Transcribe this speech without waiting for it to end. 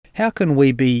How can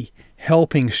we be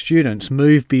helping students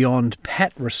move beyond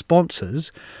pat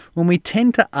responses when we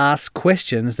tend to ask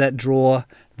questions that draw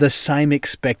the same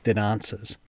expected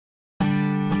answers?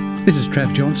 This is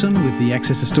Trav Johnson with the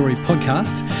Access the Story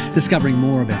podcast, discovering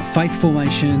more about faith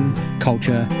formation,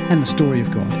 culture and the story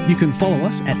of God. You can follow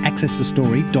us at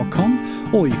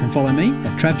accessthestory.com or you can follow me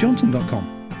at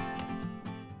travjohnson.com.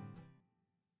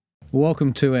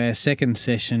 Welcome to our second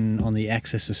session on the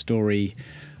Access the Story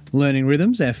Learning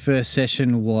Rhythms. Our first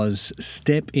session was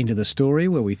Step into the Story,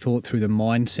 where we thought through the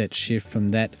mindset shift from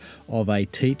that of a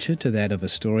teacher to that of a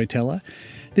storyteller.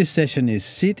 This session is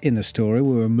Sit in the Story,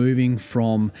 where we're moving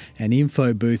from an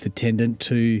info booth attendant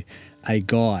to a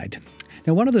guide.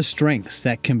 Now, one of the strengths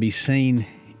that can be seen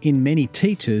in many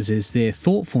teachers is their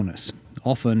thoughtfulness.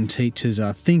 Often teachers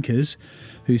are thinkers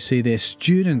who see their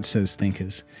students as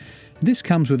thinkers. This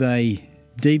comes with a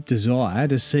deep desire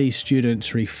to see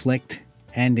students reflect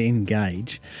and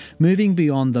engage, moving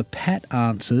beyond the pat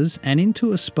answers and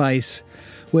into a space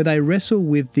where they wrestle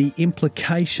with the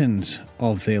implications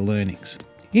of their learnings.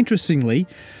 Interestingly,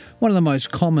 one of the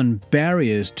most common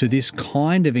barriers to this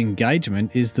kind of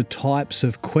engagement is the types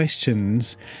of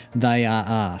questions they are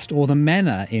asked, or the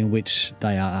manner in which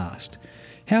they are asked.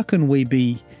 How can we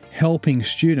be helping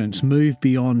students move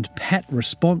beyond pat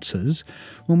responses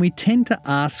when we tend to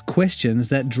ask questions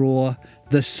that draw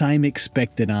the same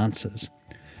expected answers?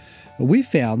 We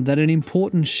found that an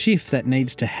important shift that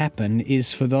needs to happen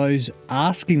is for those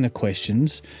asking the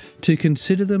questions to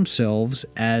consider themselves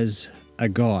as a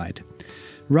guide.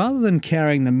 Rather than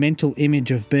carrying the mental image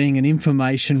of being an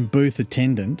information booth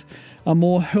attendant, a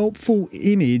more helpful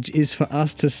image is for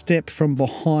us to step from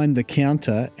behind the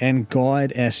counter and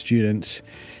guide our students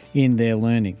in their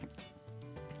learning.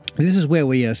 This is where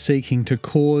we are seeking to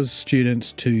cause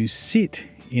students to sit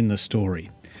in the story.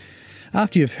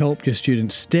 After you've helped your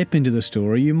students step into the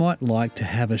story, you might like to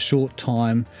have a short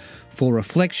time for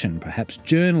reflection, perhaps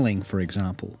journaling, for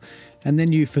example, and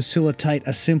then you facilitate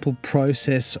a simple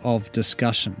process of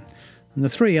discussion. And the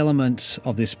three elements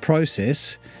of this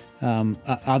process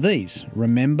are these: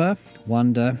 remember,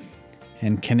 wonder,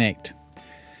 and connect.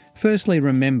 Firstly,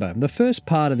 remember. The first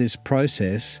part of this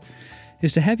process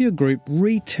is to have your group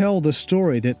retell the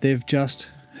story that they've just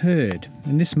heard.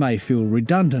 And this may feel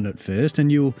redundant at first,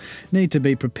 and you'll need to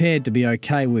be prepared to be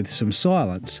okay with some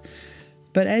silence.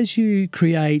 But as you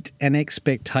create an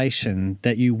expectation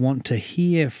that you want to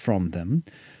hear from them,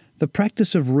 the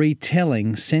practice of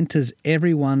retelling centres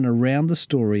everyone around the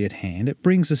story at hand. It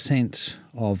brings a sense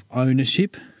of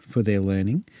ownership for their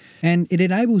learning, and it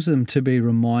enables them to be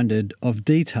reminded of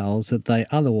details that they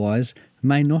otherwise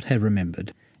may not have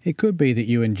remembered. It could be that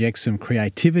you inject some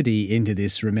creativity into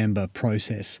this remember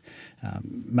process,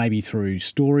 maybe through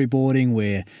storyboarding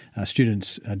where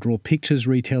students draw pictures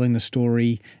retelling the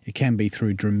story. It can be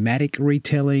through dramatic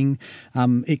retelling.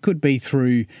 It could be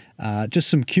through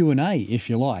just some Q&A, if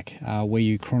you like, where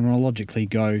you chronologically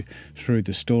go through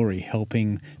the story,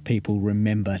 helping people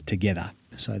remember together.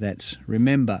 So that's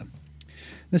remember.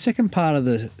 The second part of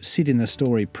the sit in the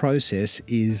story process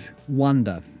is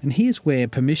wonder. And here's where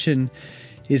permission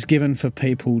is given for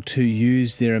people to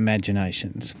use their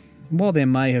imaginations. While there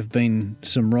may have been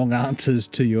some wrong answers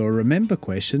to your remember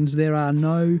questions, there are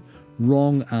no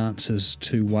wrong answers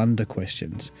to wonder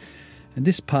questions. And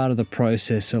this part of the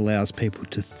process allows people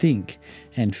to think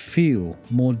and feel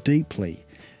more deeply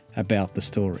about the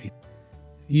story.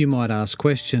 You might ask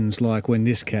questions like, when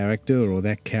this character or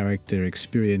that character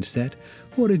experienced that,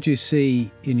 what did you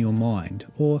see in your mind?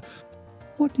 Or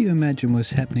what do you imagine was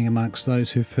happening amongst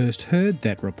those who first heard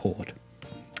that report?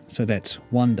 So that's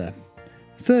wonder.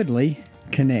 Thirdly,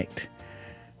 connect.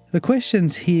 The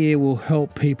questions here will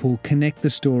help people connect the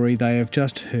story they have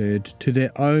just heard to their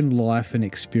own life and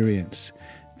experience,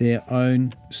 their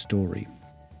own story.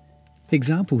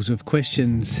 Examples of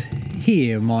questions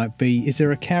here might be, is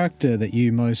there a character that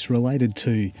you most related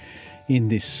to in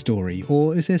this story?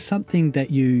 Or is there something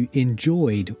that you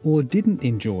enjoyed or didn't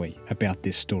enjoy about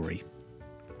this story?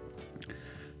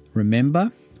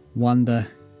 Remember, wonder,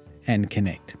 and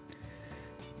connect.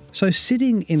 So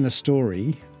sitting in the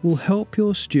story will help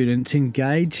your students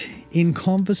engage in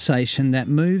conversation that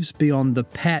moves beyond the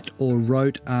pat or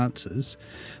rote answers,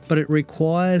 but it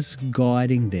requires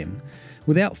guiding them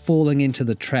without falling into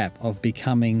the trap of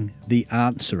becoming the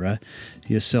answerer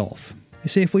yourself. You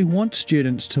see, if we want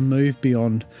students to move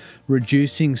beyond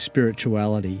reducing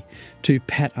spirituality to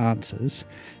pat answers,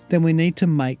 then we need to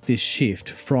make this shift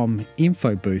from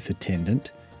info booth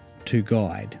attendant to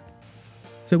guide.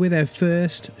 So with our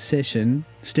first session,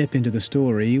 Step Into the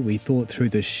Story, we thought through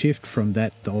the shift from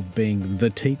that of being the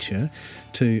teacher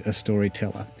to a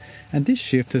storyteller. And this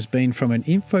shift has been from an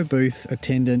info booth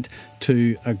attendant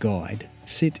to a guide.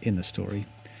 Sit in the story.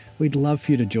 We'd love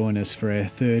for you to join us for our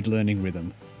third learning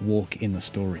rhythm, Walk in the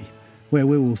Story, where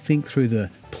we will think through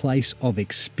the place of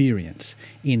experience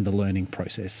in the learning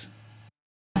process.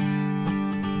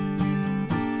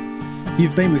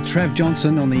 You've been with Trav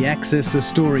Johnson on the Access the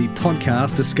Story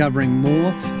podcast, discovering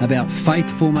more about faith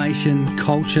formation,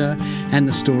 culture, and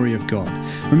the story of God.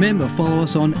 Remember, follow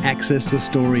us on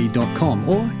accessthestory.com,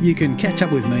 or you can catch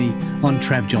up with me on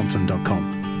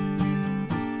travjohnson.com.